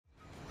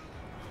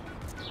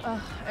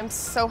Ugh, I'm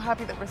so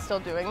happy that we're still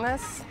doing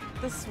this.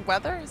 This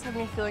weather has had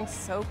me feeling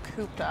so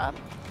cooped up.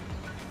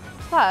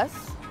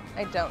 Plus,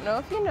 I don't know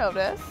if you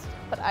noticed,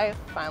 but I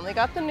finally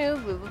got the new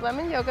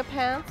Lululemon yoga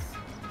pants.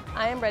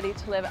 I am ready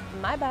to live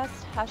my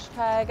best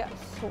hashtag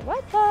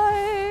sweat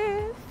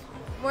life.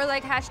 More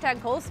like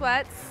hashtag coal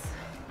sweats.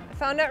 I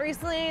found out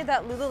recently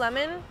that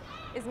Lululemon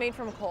is made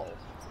from coal.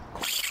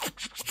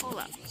 Hold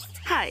up.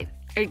 Hi,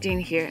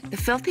 Erdine here, the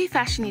filthy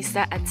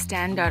fashionista at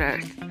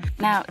Stand.earth.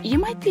 Now, you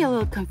might be a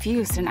little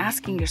confused and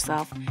asking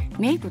yourself,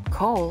 made with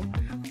coal?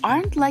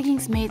 Aren't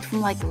leggings made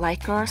from like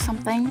lycra or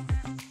something?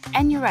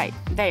 And you're right,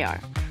 they are.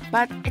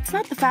 But it's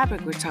not the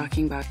fabric we're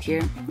talking about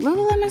here.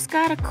 Lululemon's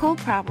got a coal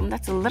problem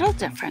that's a little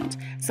different,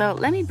 so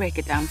let me break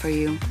it down for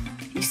you.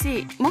 You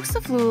see, most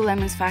of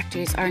Lululemon's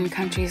factories are in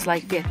countries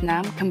like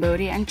Vietnam,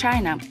 Cambodia, and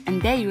China,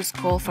 and they use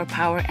coal for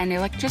power and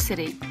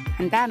electricity.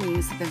 And that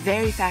means the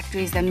very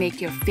factories that make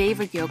your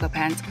favorite yoga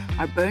pants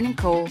are burning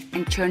coal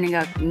and churning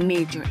out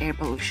major air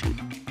pollution.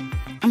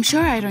 I'm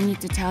sure I don't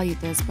need to tell you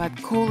this, but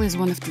coal is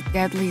one of the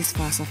deadliest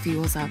fossil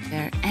fuels out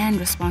there and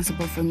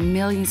responsible for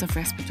millions of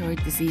respiratory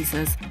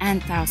diseases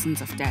and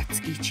thousands of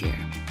deaths each year.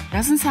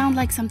 Doesn't sound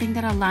like something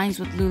that aligns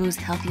with Lulu's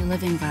healthy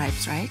living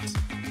vibes, right?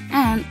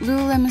 And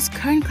Lululemon's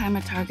current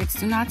climate targets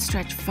do not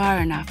stretch far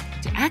enough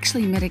to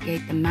actually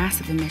mitigate the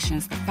massive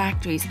emissions the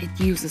factories it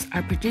uses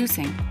are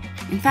producing.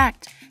 In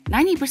fact,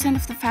 90%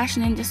 of the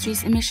fashion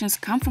industry's emissions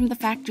come from the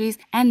factories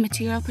and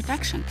material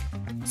production.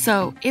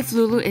 So, if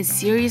Lulu is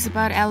serious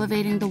about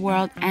elevating the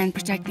world and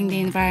protecting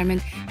the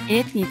environment,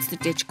 it needs to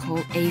ditch coal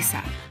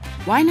ASAP.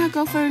 Why not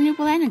go for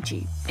renewable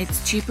energy?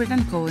 It's cheaper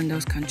than coal in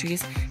those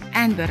countries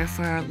and better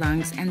for our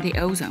lungs and the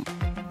ozone.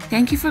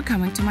 Thank you for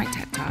coming to my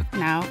TED Talk.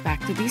 Now, back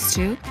to these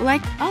two.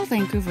 Like all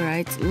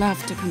Vancouverites,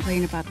 love to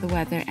complain about the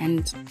weather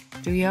and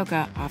do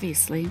yoga,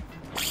 obviously.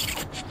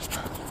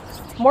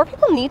 More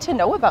people need to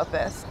know about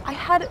this. I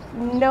had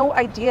no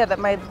idea that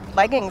my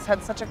leggings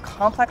had such a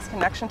complex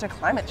connection to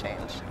climate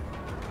change.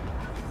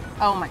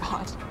 Oh my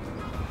God.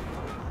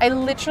 I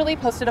literally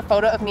posted a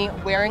photo of me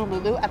wearing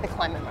Lulu at the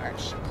climate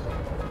march.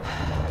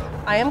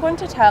 I am going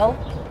to tell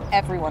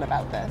everyone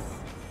about this.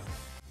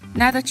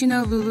 Now that you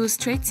know Lulu's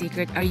trade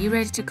secret, are you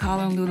ready to call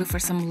on Lulu for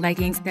some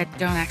leggings that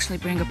don't actually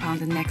bring upon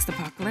the next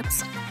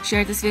apocalypse?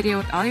 Share this video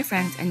with all your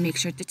friends and make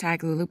sure to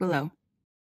tag Lulu below.